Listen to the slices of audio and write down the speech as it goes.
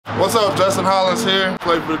What's up, Justin Hollins here.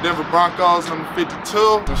 Played for the Denver Broncos, number 52.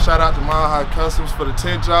 And shout out to Mile High Customs for the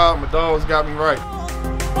tint job. My dogs got me right.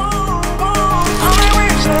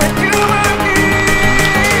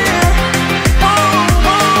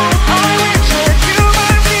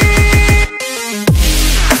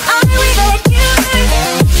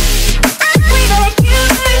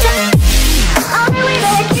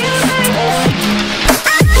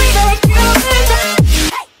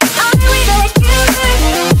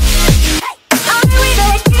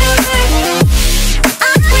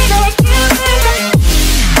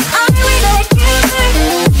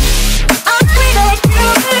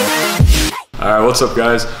 Alright, what's up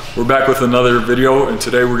guys? We're back with another video, and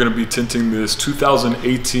today we're going to be tinting this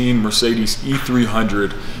 2018 Mercedes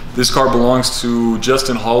E300. This car belongs to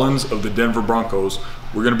Justin Hollins of the Denver Broncos.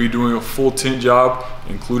 We're going to be doing a full tint job,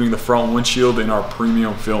 including the front windshield in our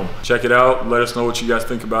premium film. Check it out. Let us know what you guys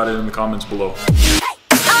think about it in the comments below.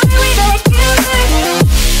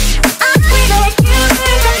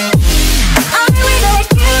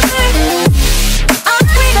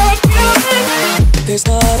 There's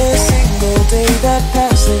not a single day that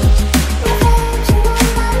passes,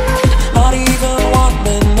 not even 1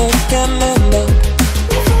 minute can end up.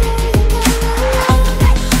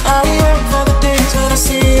 I yearn for the days when I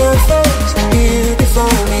see your face here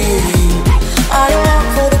before me. I long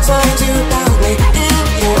for the times you held me in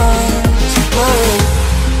your arms.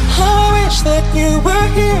 I wish that you were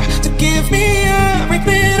here to give me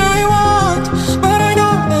everything I want, but I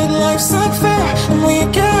know that life's unfair and we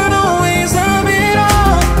can't always have it.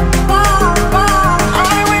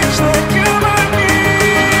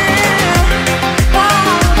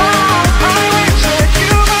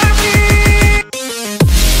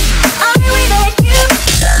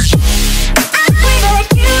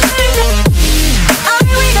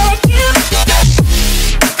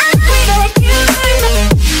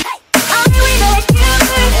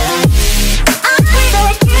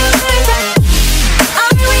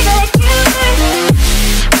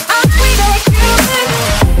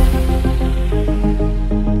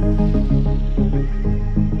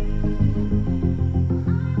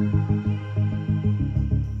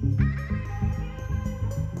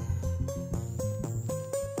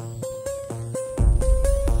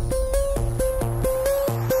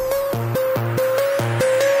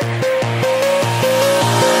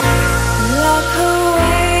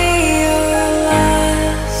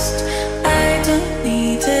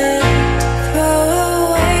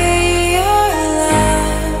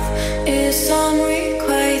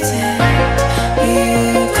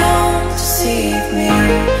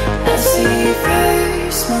 I see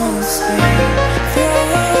very small screen.